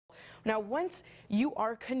Now, once you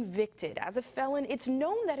are convicted as a felon, it's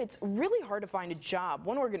known that it's really hard to find a job.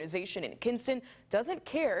 One organization in Kinston doesn't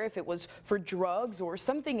care if it was for drugs or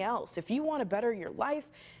something else. If you want to better your life,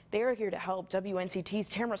 they are here to help. WNCT's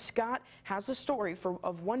Tamara Scott has a story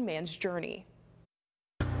of one man's journey.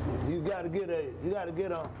 You got to get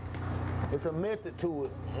it's a method to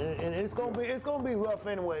it, and it's gonna be rough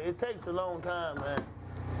anyway. It takes a long time, man.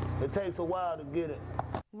 It takes a while to get it.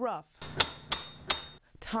 Rough.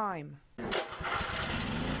 Time.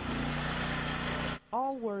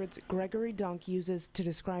 All words Gregory Dunk uses to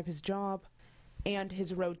describe his job and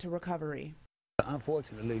his road to recovery.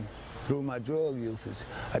 Unfortunately, through my drug usage,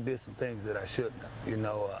 I did some things that I shouldn't have. You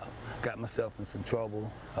know, got myself in some trouble,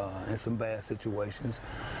 in some bad situations.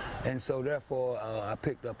 And so therefore, I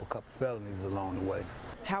picked up a couple felonies along the way.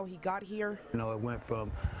 How he got here? You know, it went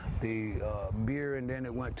from the beer, and then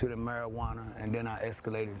it went to the marijuana, and then I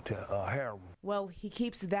escalated to heroin. Well, he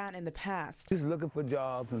keeps that in the past. Just looking for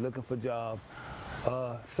jobs and looking for jobs.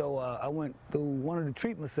 So I went through one of the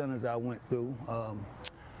treatment centers I went through.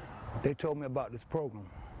 They told me about this program,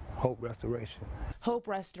 Hope Restoration. Hope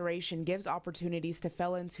Restoration gives opportunities to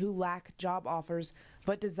felons who lack job offers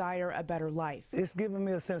but desire a better life. It's given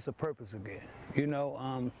me a sense of purpose again. You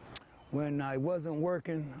know, when I wasn't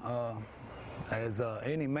working, as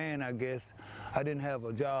any man, I guess, I didn't have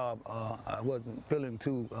a job. I wasn't feeling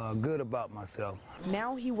too good about myself.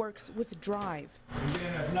 Now he works with drive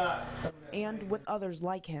and with others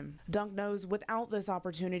like him. Dunk knows without this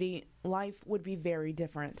opportunity, life would be very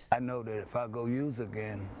different. I know that if I go use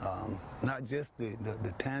again, not just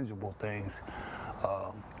the tangible things,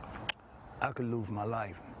 I could lose my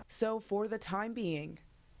life. So for the time being,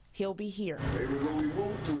 he'll be here,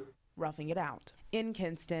 roughing it out. In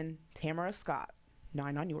Kinston, Tamara Scott,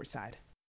 9 on your side.